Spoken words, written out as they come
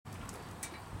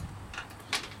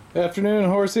Afternoon,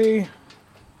 horsey.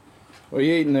 What are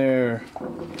you eating there?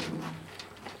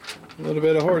 A little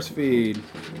bit of horse feed.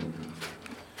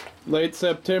 Late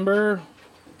September.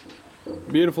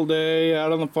 Beautiful day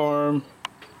out on the farm.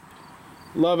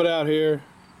 Love it out here.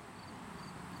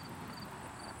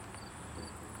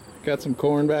 Got some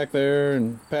corn back there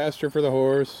and pasture for the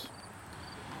horse.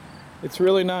 It's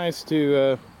really nice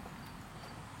to,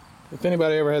 if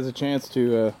anybody ever has a chance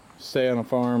to stay on a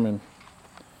farm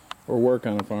or work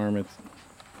on a farm,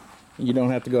 you don't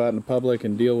have to go out in the public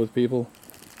and deal with people.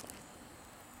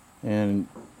 And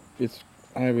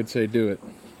I would say do it.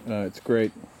 It's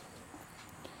great.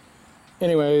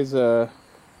 Anyways, I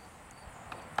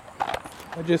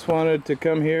just wanted to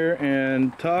come here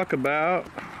and talk about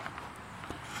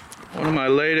one of my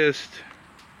latest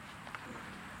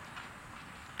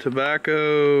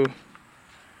tobacco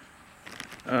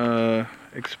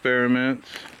experiments.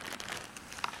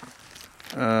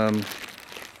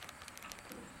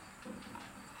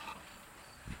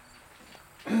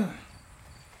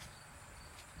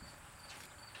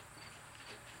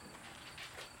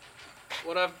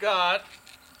 What I've got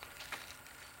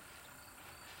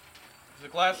is a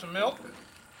glass of milk,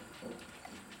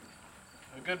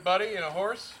 a good buddy and a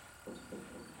horse,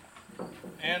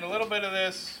 and a little bit of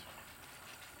this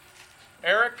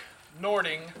Erik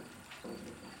Nording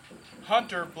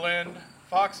Hunter Blend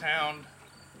Hound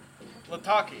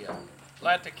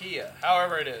Latakia,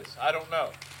 however it is, I don't know.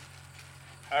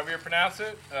 However you pronounce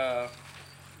it.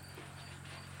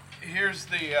 Here's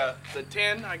the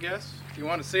tin, I guess, if you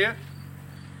want to see it.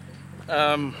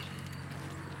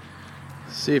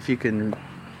 See if you can.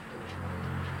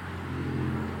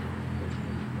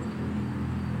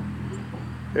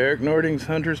 Erik Nording's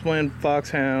Hunter Blend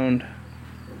Hound.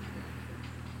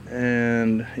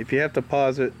 And if you have to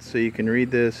pause it so you can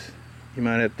read this, you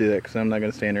might have to do that because I'm not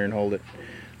going to stand there and hold it.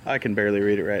 I can barely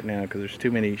read it right now because there's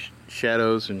too many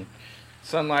shadows and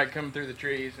sunlight coming through the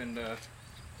trees. And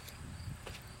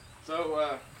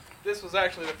so this was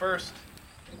actually the first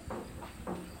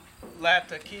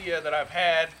Latakia that I've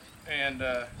had. And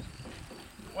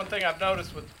one thing I've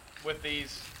noticed with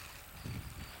these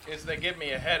is they give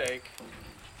me a headache.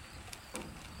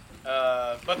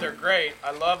 But they're great.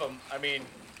 I love them. I mean,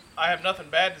 I have nothing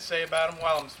bad to say about them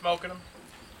while I'm smoking them,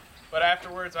 but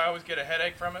afterwards I always get a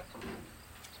headache from it.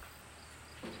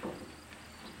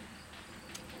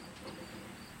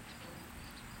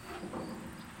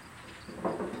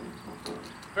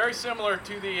 Very similar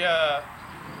to the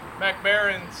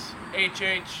McBaron's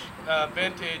HH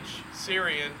Vintage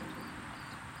Syrian.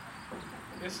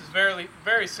 This is very,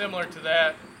 very similar to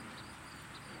that.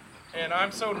 And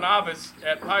I'm so novice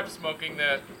at pipe smoking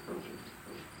that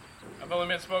I've only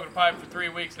been smoking a pipe for 3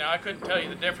 weeks now. I couldn't tell you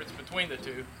the difference between the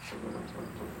two.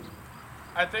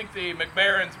 I think the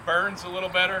McBaron's burns a little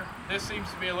better. This seems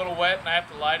to be a little wet and I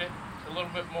have to light it a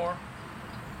little bit more.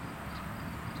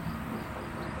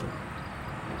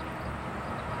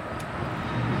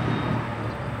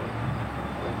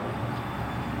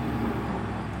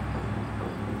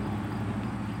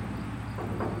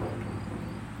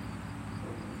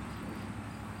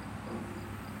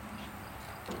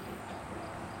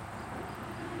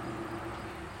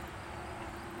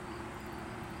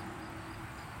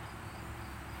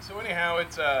 So anyhow,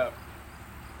 it's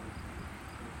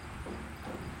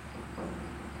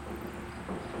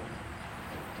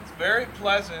very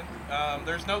pleasant.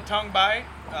 There's no tongue bite.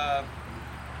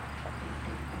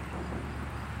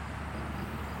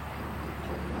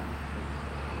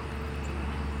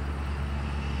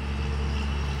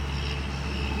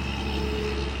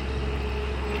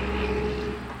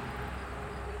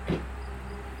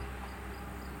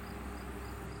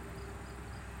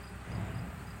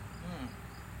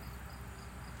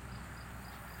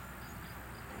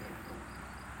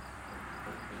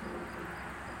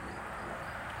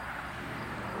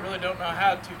 I really don't know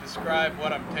how to describe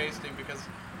what I'm tasting because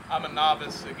I'm a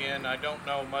novice again. I don't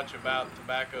know much about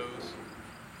tobaccos,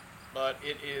 but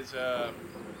it is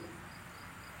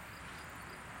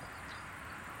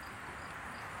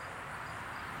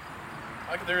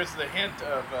like there is the hint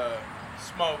of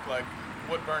smoke, like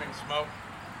wood burning smoke.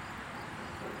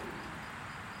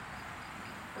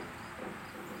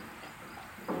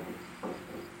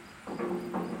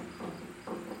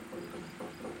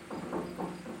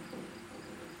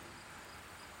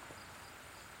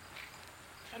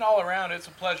 And all around it's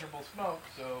a pleasurable smoke,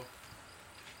 so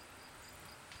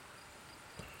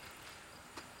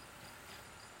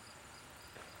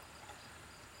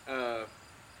I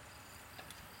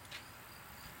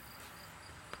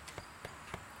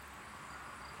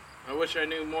wish I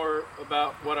knew more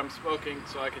about what I'm smoking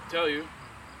so I could tell you.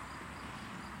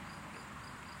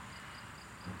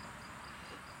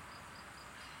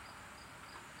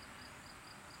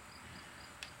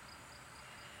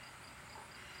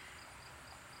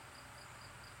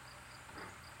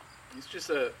 just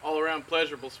a all-around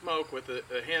pleasurable smoke with a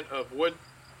hint of wood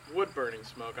burning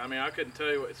smoke. I mean, I couldn't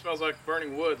tell you what it smells like.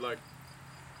 Burning wood, like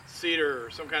cedar or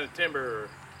some kind of timber.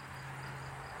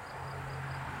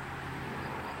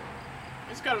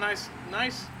 It's got a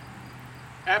nice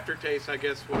aftertaste, I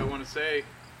guess what I want to say.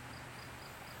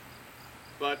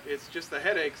 But it's just the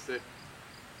headaches that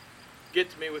get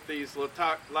to me with these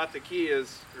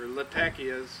Latakias or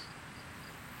Latakias.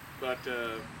 But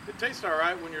it tastes all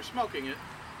right when you're smoking it.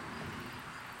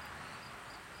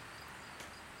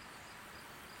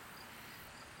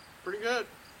 Pretty good.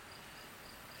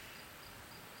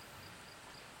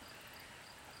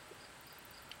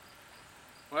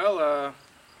 Well, I'm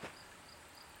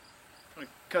gonna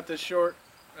cut this short,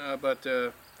 but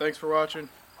thanks for watching.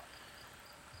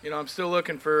 You know, I'm still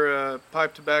looking for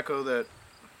pipe tobacco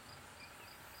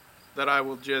that I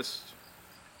will just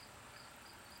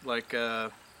like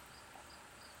you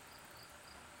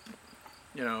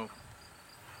know,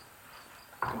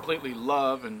 completely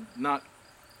love and not,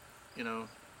 you know,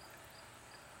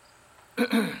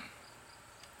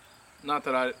 not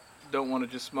that I don't want to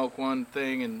just smoke one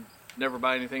thing and never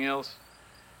buy anything else.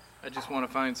 I just want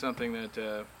to find something that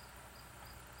is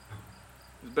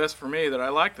best for me, that I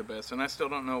like the best, and I still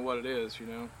don't know what it is, you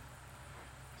know.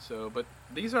 So, but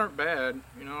these aren't bad,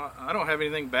 you know. I don't have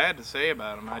anything bad to say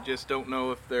about them. I just don't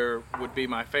know if they would be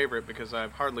my favorite because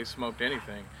I've hardly smoked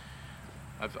anything.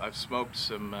 I've smoked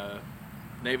some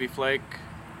Navy Flake.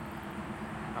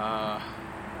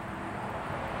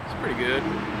 It's pretty good.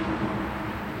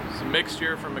 Some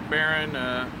mixture from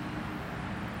McBaron,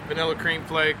 vanilla cream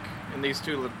flake, and these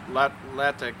two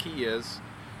Latakias.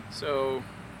 So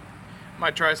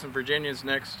might try some Virginias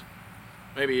next.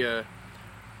 Maybe I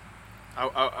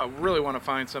really want to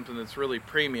find something that's really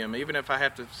premium, even if I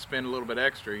have to spend a little bit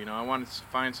extra. You know, I want to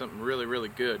find something really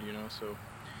good. You know, so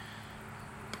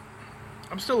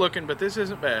I'm still looking, but this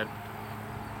isn't bad.